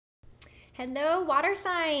Hello, water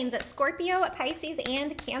signs, Scorpio, Pisces,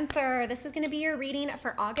 and Cancer. This is going to be your reading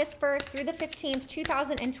for August 1st through the 15th,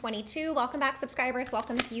 2022. Welcome back, subscribers.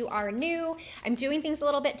 Welcome if you are new. I'm doing things a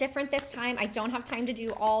little bit different this time. I don't have time to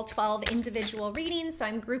do all 12 individual readings, so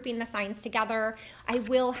I'm grouping the signs together. I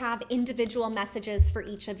will have individual messages for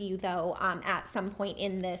each of you, though, at some point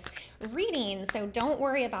in this reading, so don't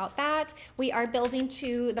worry about that. We are building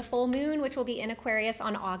to the full moon, which will be in Aquarius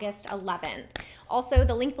on August 11th. Also,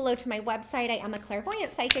 the link below to my website. I am a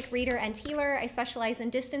clairvoyant, psychic, reader, and healer. I specialize in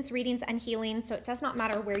distance readings and healing, so it does not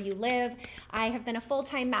matter where you live. I have been a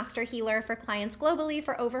full-time master healer for clients globally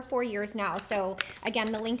for over 4 years now. So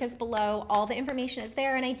again, the link is below. All the information is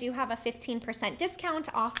there, and I do have a 15%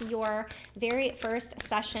 discount off your very first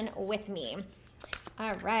session with me.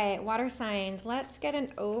 All right, water signs, let's get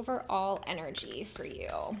an overall energy for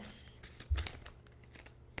you.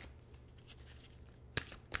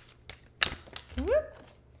 Whoop.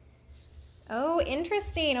 Oh,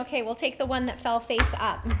 interesting. Okay, we'll take the one that fell face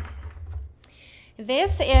up.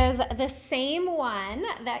 This is the same one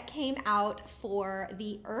that came out for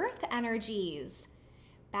the earth energies.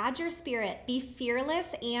 Badger spirit, be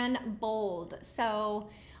fearless and bold. So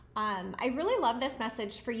I really love this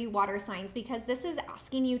message for you water signs, because this is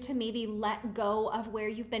asking you to maybe let go of where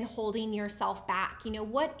you've been holding yourself back. You know,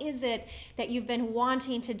 what is it that you've been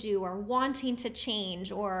wanting to do or wanting to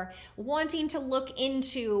change or wanting to look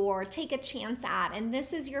into or take a chance at? And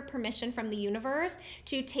this is your permission from the universe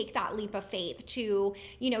to take that leap of faith, to,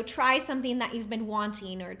 you know, try something that you've been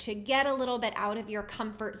wanting, or to get a little bit out of your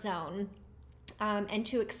comfort zone. And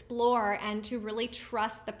to explore and to really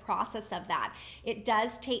trust the process of that. It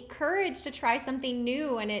does take courage to try something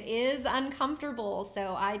new, and it is uncomfortable,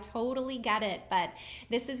 so I totally get it. But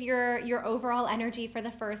this is your overall energy for the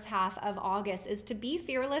first half of August, is to be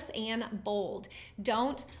fearless and bold.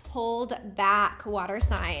 Don't hold back, water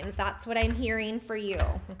signs. That's what I'm hearing for you,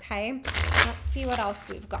 okay? Let's see what else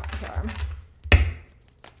we've got here. All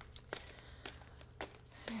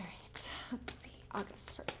right, let's see,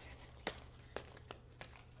 August 1st.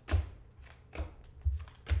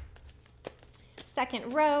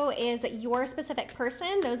 Second row is your specific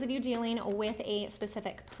person. Those of you dealing with a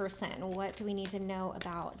specific person, what do we need to know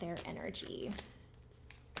about their energy?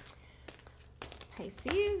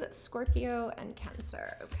 Pisces, Scorpio, and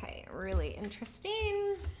Cancer. Okay, really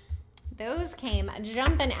interesting. Those came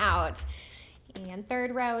jumping out. And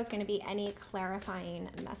third row is going to be any clarifying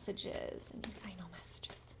messages, any final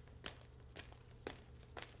messages.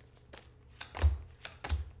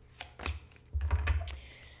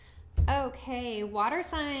 Okay, water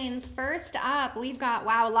signs. First up, we've got,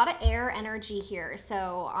 wow, a lot of air energy here.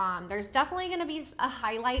 So there's definitely going to be a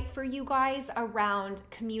highlight for you guys around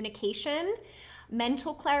communication,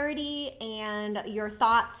 mental clarity, and your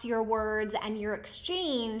thoughts, your words, and your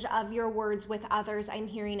exchange of your words with others, I'm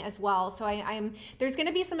hearing as well. So there's going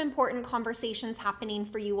to be some important conversations happening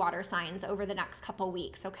for you water signs over the next couple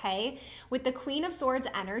weeks, okay? With the Queen of Swords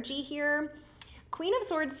energy here, Queen of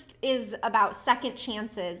Swords is about second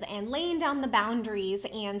chances and laying down the boundaries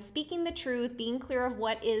and speaking the truth, being clear of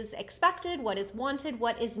what is expected, what is wanted,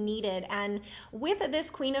 what is needed. And with this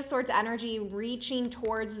Queen of Swords energy reaching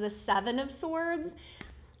towards the Seven of Swords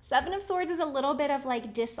is a little bit of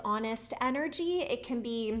like dishonest energy. It can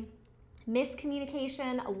be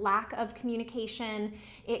miscommunication, lack of communication.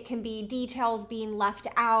 It can be details being left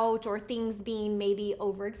out, or things being maybe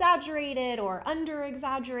over-exaggerated or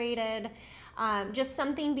under-exaggerated. Just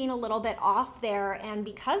something being a little bit off there. And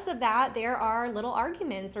because of that, there are little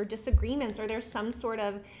arguments or disagreements, or there's some sort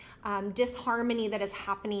of disharmony that is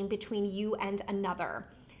happening between you and another.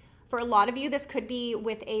 For a lot of you, this could be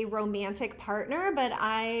with a romantic partner, but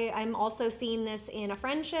I'm also seeing this in a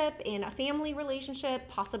friendship, in a family relationship,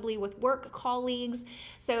 possibly with work colleagues.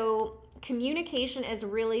 So communication is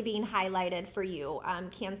really being highlighted for you,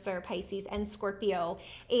 Cancer, Pisces, and Scorpio.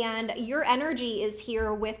 And your energy is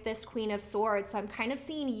here with this Queen of Swords. So I'm kind of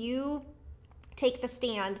seeing you take the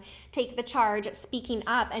stand, take the charge, speaking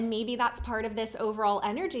up. And maybe that's part of this overall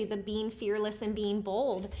energy, the being fearless and being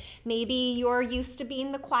bold. Maybe you're used to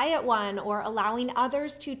being the quiet one, or allowing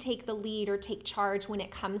others to take the lead or take charge when it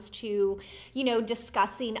comes to, you know,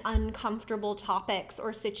 discussing uncomfortable topics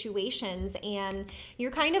or situations. And you're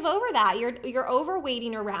kind of over that. You're over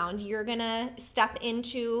waiting around. You're gonna step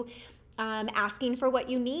into asking for what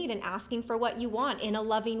you need and asking for what you want in a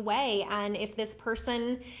loving way. And if this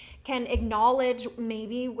person can acknowledge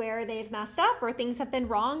maybe where they've messed up or things have been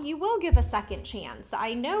wrong, you will give a second chance.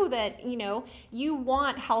 I know that, you know, you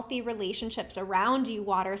want healthy relationships around you,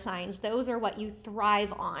 water signs. Those are what you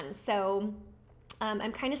thrive on. So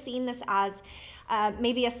I'm kind of seeing this as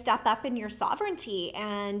maybe a step up in your sovereignty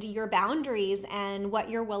and your boundaries and what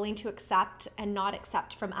you're willing to accept and not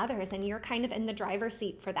accept from others. And you're kind of in the driver's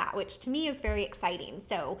seat for that, which to me is very exciting.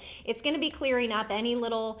 So it's going to be clearing up any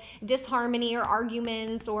little disharmony or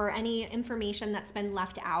arguments or any information that's been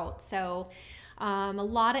left out. So a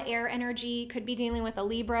lot of air energy, could be dealing with a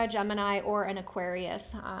Libra, Gemini, or an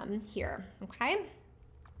Aquarius here.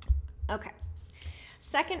 Okay.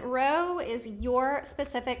 Second row is your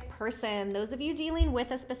specific person. Those of you dealing with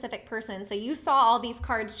a specific person. So you saw all these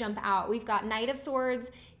cards jump out. We've got Knight of Swords,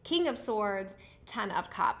 King of Swords, 10 of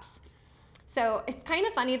Cups. So it's kind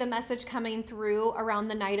of funny, the message coming through around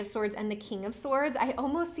the Knight of Swords and the King of Swords. I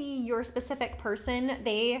almost see your specific person.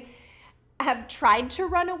 They have tried to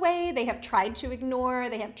run away. They have tried to ignore.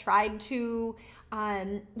 They have tried to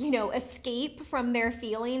escape from their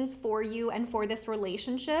feelings for you and for this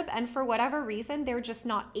relationship. And for whatever reason, they're just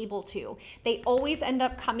not able to. They always end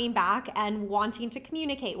up coming back and wanting to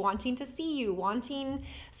communicate, wanting to see you, wanting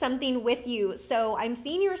something with you. So I'm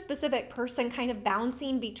seeing your specific person kind of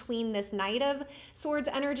bouncing between this Knight of Swords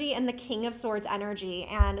energy and the King of Swords energy.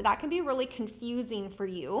 And that can be really confusing for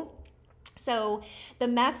you. So the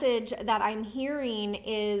message that I'm hearing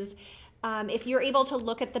is, if you're able to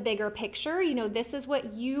look at the bigger picture, this is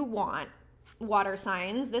what you want, water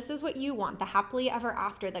signs. This is what you want, the happily ever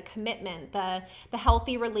after, the commitment, the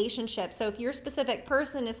healthy relationship. So if your specific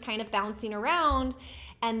person is kind of bouncing around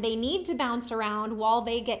and they need to bounce around while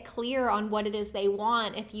they get clear on what it is they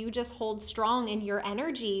want, if you just hold strong in your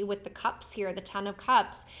energy with the cups here, the 10 of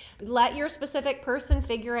Cups, let your specific person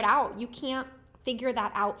figure it out. You can't figure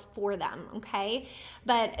that out for them, okay?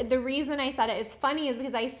 But the reason I said it is funny is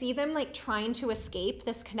because I see them like trying to escape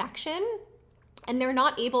this connection and they're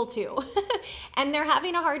not able to. And they're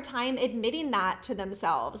having a hard time admitting that to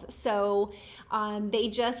themselves. So I'm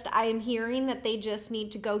hearing that they just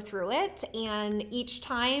need to go through it. And each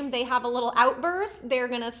time they have a little outburst, they're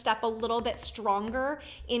going to step a little bit stronger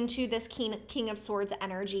into this King of Swords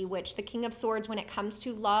energy, which the King of Swords, when it comes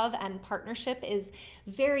to love and partnership, is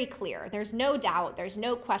very clear. There's no doubt. There's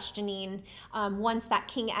no questioning once that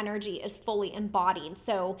King energy is fully embodied.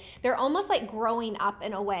 So they're almost like growing up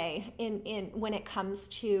in a way when it comes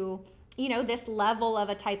to, this level of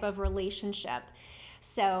a type of relationship.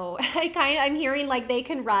 So I'm hearing like they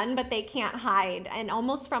can run, but they can't hide, and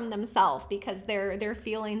almost from themselves, because their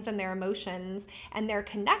feelings and their emotions and their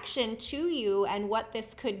connection to you and what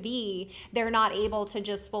this could be, they're not able to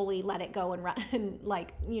just fully let it go and run,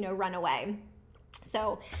 run away.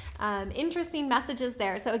 So interesting messages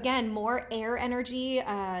there. So again, more air energy,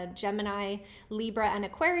 Gemini, Libra, and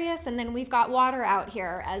Aquarius. And then we've got water out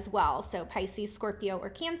here as well. So Pisces, Scorpio, or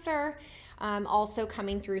Cancer also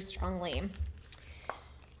coming through strongly.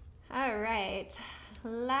 All right.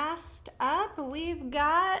 Last up, we've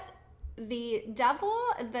got the Devil,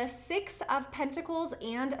 the 6 of Pentacles,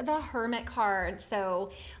 and the Hermit card.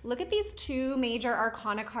 So look at these two major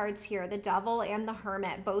arcana cards here, the Devil and the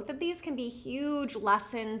Hermit. Both of these can be huge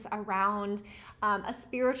lessons around a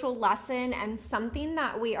spiritual lesson and something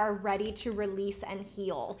that we are ready to release and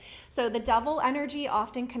heal. So the Devil energy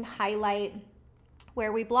often can highlight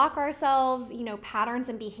where we block ourselves, patterns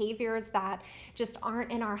and behaviors that just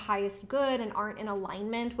aren't in our highest good and aren't in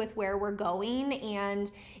alignment with where we're going.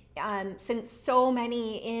 And since so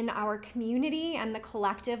many in our community and the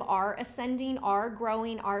collective are ascending, are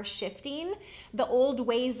growing, are shifting, the old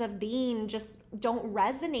ways of being just don't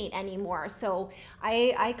resonate anymore. So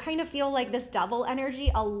I kind of feel like this Devil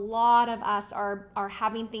energy, a lot of us are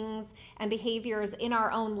having things and behaviors in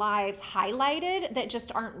our own lives highlighted that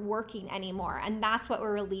just aren't working anymore. And that's what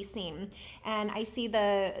we're releasing. And I see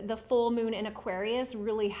the full moon in Aquarius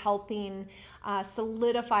really helping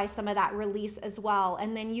solidify some of that release as well.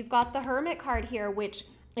 And then you've got the Hermit card here, which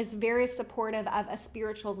is very supportive of a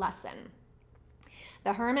spiritual lesson.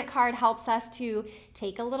 The Hermit card helps us to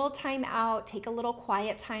take a little time out, take a little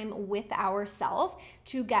quiet time with ourselves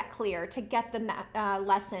to get clear, to get the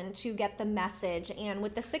lesson, to get the message. And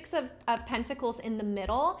with the 6 of Pentacles in the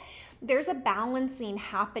middle, there's a balancing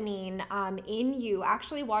happening in you.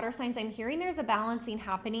 Actually, water signs, I'm hearing there's a balancing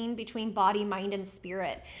happening between body, mind, and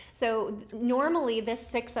spirit. So normally this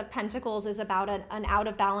 6 of Pentacles is about an out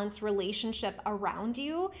of balance relationship around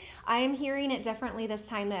you. I am hearing it differently this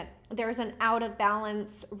time, that there's an out of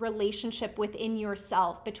balance relationship within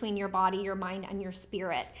yourself, between your body, your mind, and your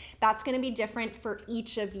spirit. That's going to be different for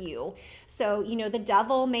each of you. So, the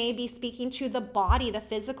Devil may be speaking to the body, the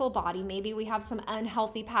physical body. Maybe we have some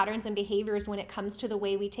unhealthy patterns and and behaviors when it comes to the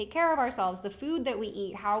way we take care of ourselves, the food that we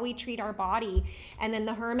eat, how we treat our body. And then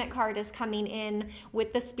the Hermit card is coming in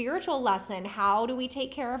with the spiritual lesson. How do we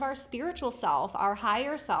take care of our spiritual self, our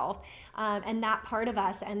higher self, and that part of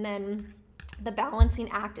us? And then the balancing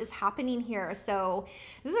act is happening here. So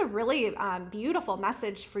this is a really beautiful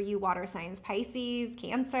message for you water signs, Pisces,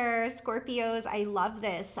 Cancer, Scorpios. I love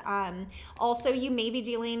this. Also, you may be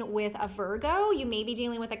dealing with a Virgo, you may be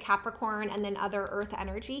dealing with a Capricorn, and then other earth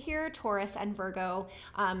energy here, Taurus and Virgo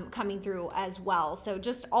coming through as well. So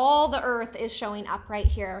just all the earth is showing up right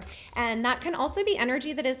here. And that can also be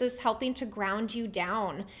energy that is just helping to ground you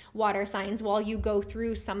down, water signs, while you go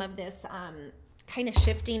through some of this kind of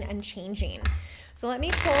shifting and changing. So let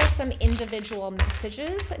me pull some individual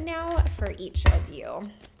messages now for each of you.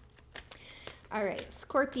 All right,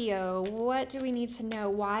 Scorpio, what do we need to know?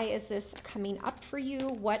 Why is this coming up for you?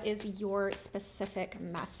 What is your specific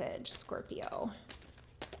message, Scorpio?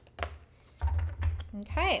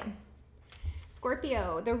 Okay.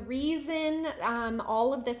 Scorpio, the reason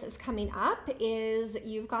all of this is coming up is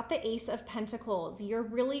you've got the Ace of Pentacles. You're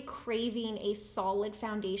really craving a solid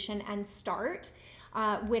foundation and start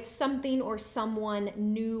with something or someone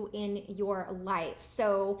new in your life.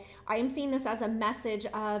 So I'm seeing this as a message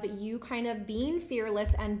of you kind of being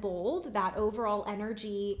fearless and bold, that overall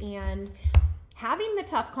energy, and having the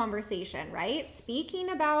tough conversation, right?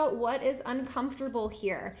 Speaking about what is uncomfortable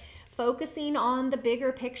here. Focusing on the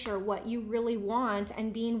bigger picture, what you really want,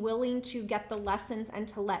 and being willing to get the lessons and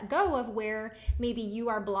to let go of where maybe you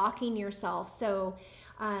are blocking yourself. So,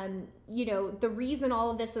 you know, the reason all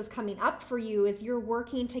of this is coming up for you is you're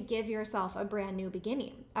working to give yourself a brand new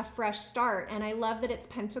beginning, a fresh start. And I love that it's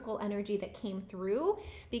Pentacle energy that came through,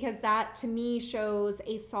 because that to me shows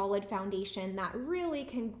a solid foundation that really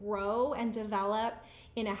can grow and develop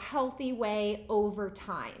in a healthy way over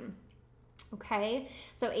time. Okay,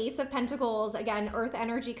 so Ace of Pentacles, again, earth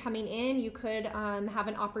energy coming in. You could have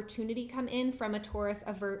an opportunity come in from a Taurus,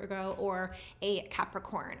 a Virgo, or a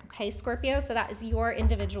Capricorn. Okay, Scorpio, so that is your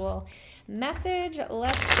individual message.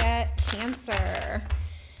 Let's get Cancer.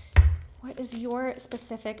 What is your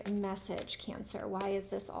specific message, Cancer? Why is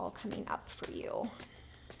this all coming up for you?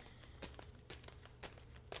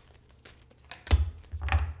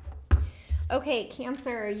 Okay,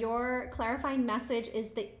 Cancer, your clarifying message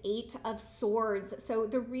is the Eight of Swords. So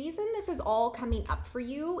the reason this is all coming up for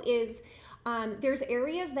you is there's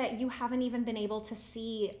areas that you haven't even been able to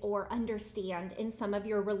see or understand in some of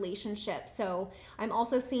your relationships. So I'm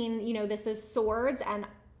also seeing, you know, this is swords, and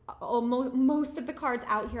most of the cards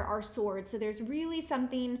out here are swords. So there's really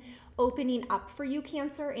something opening up for you,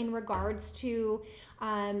 Cancer, in regards to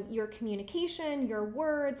your communication, your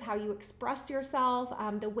words, how you express yourself,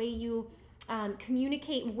 the way you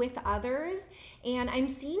communicate with others. And I'm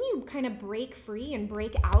seeing you kind of break free and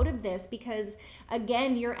break out of this, because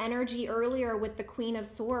again, your energy earlier with the Queen of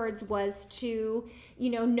Swords was to, you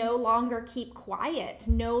know, no longer keep quiet,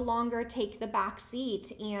 no longer take the back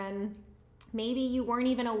seat. And maybe you weren't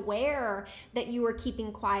even aware that you were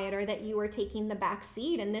keeping quiet or that you were taking the back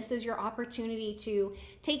seat. And this is your opportunity to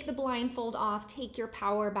take the blindfold off, take your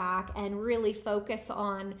power back, and really focus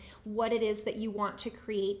on what it is that you want to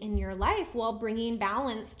create in your life while bringing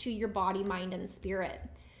balance to your body, mind, and spirit.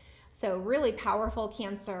 So really powerful,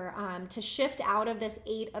 Cancer, to shift out of this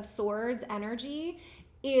Eight of Swords energy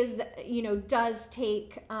is, you know, does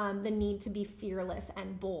take the need to be fearless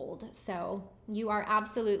and bold. So you are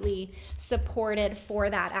absolutely supported for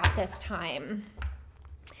that at this time.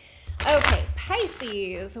 Okay,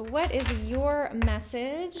 Pisces, what is your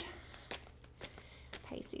message?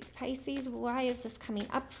 Pisces, why is this coming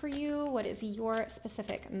up for you? What is your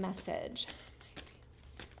specific message?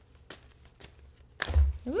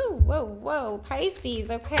 Ooh, whoa,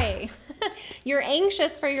 Pisces, okay. You're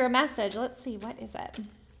anxious for your message. Let's see, what is it?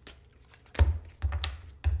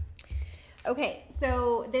 Okay,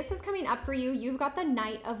 so this is coming up for you. You've got the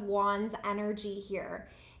Knight of Wands energy here.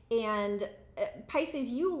 And Pisces,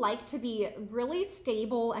 you like to be really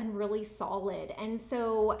stable and really solid. And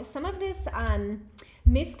so some of this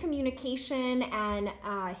miscommunication and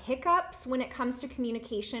hiccups when it comes to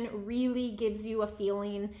communication really gives you a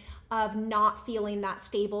feeling of not feeling that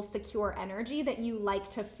stable, secure energy that you like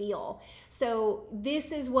to feel. So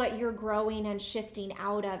this is what you're growing and shifting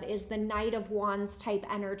out of, is the Knight of Wands type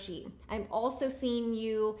energy. I'm also seeing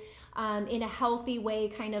you in a healthy way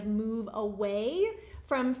kind of move away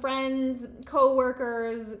from friends,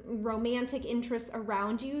 coworkers, romantic interests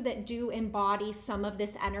around you that do embody some of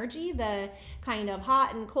this energy, the kind of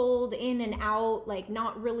hot and cold, in and out, like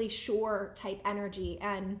not really sure type energy.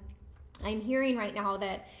 And I'm hearing right now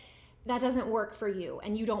that that doesn't work for you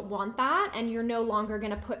and you don't want that and you're no longer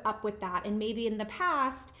going to put up with that. And maybe in the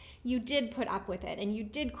past you did put up with it and you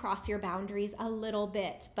did cross your boundaries a little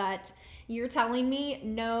bit, but you're telling me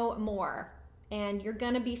no more. And you're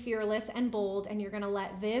going to be fearless and bold, and you're going to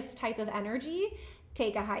let this type of energy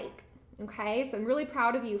take a hike. Okay, so I'm really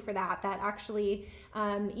proud of you for that. That actually,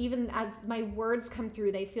 even as my words come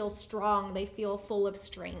through, they feel strong. They feel full of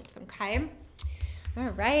strength. Okay.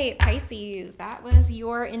 All right, Pisces, that was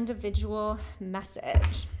your individual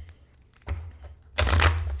message.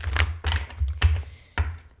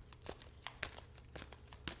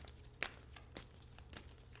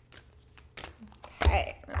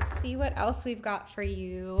 Okay, let's see what else we've got for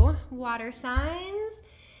you, water signs.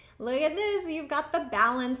 Look at this, you've got the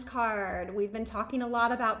balance card. We've been talking a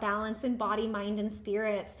lot about balance in body, mind, and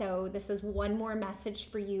spirit. So this is one more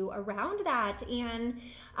message for you around that. And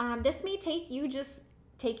this may take you just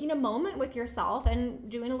taking a moment with yourself and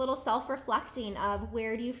doing a little self-reflecting of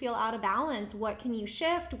where do you feel out of balance? What can you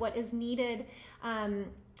shift? What is needed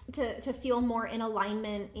to feel more in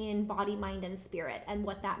alignment in body, mind, and spirit, and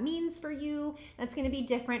what that means for you. That's going to be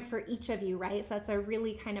different for each of you, right? So that's a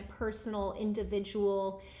really kind of personal,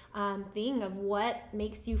 individual thing of what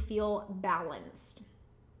makes you feel balanced.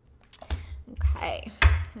 Okay,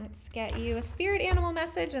 let's get you a spirit animal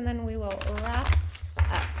message and then we will wrap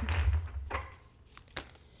up.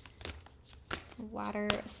 Water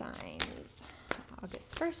signs,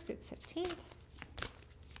 August 1st through the 15th.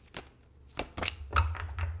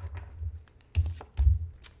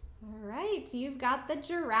 All right, you've got the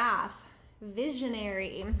giraffe,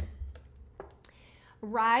 visionary.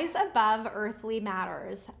 Rise above earthly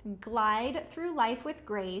matters. Glide through life with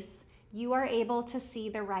grace. You are able to see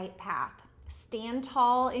the right path. Stand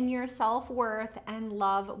tall in your self-worth and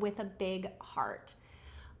love with a big heart.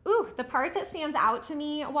 Ooh, the part that stands out to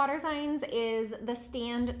me, water signs, is the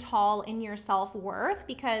stand tall in your self-worth,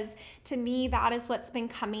 because to me, that is what's been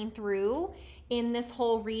coming through in this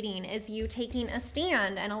whole reading, is you taking a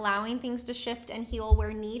stand and allowing things to shift and heal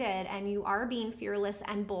where needed, and you are being fearless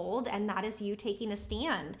and bold, and that is you taking a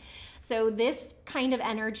stand. So this kind of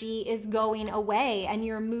energy is going away and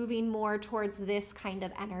you're moving more towards this kind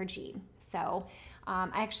of energy. So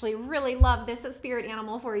I actually really love this spirit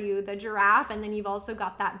animal for you, the giraffe, and then you've also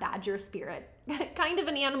got that badger spirit. Kind of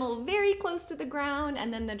an animal very close to the ground,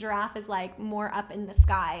 and then the giraffe is like more up in the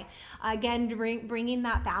sky. Again, bringing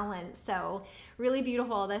that balance. So really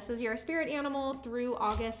beautiful. This is your spirit animal through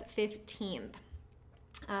August 15th.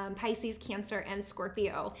 Pisces, Cancer, and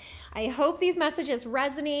Scorpio. I hope these messages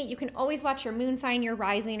resonate. You can always watch your moon sign, your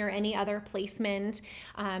rising, or any other placement.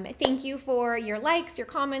 Thank you for your likes, your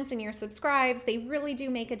comments, and your subscribes. They really do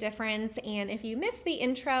make a difference. And if you missed the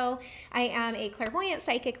intro, I am a clairvoyant,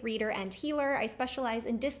 psychic, reader, and healer. I specialize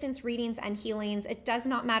in distance readings and healings. It does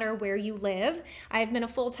not matter where you live. I've been a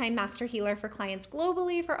full-time master healer for clients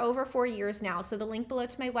globally for over 4 years now. So the link below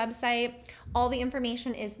to my website, all the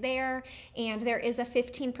information is there, and there is a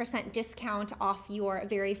 15% discount off your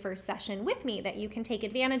very first session with me that you can take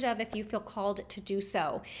advantage of if you feel called to do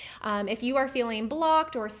so. If you are feeling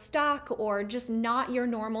blocked or stuck or just not your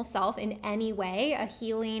normal self in any way, a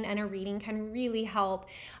healing and a reading can really help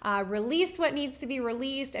release what needs to be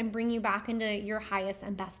released and bring you back into your highest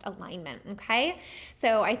and best alignment, okay?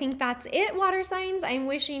 So I think that's it, water signs. I'm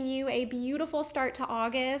wishing you a beautiful start to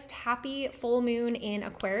August. Happy full moon in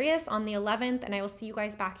Aquarius on the 11th, and I will see you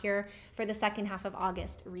guys back here for the second half of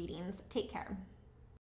August readings. Take care.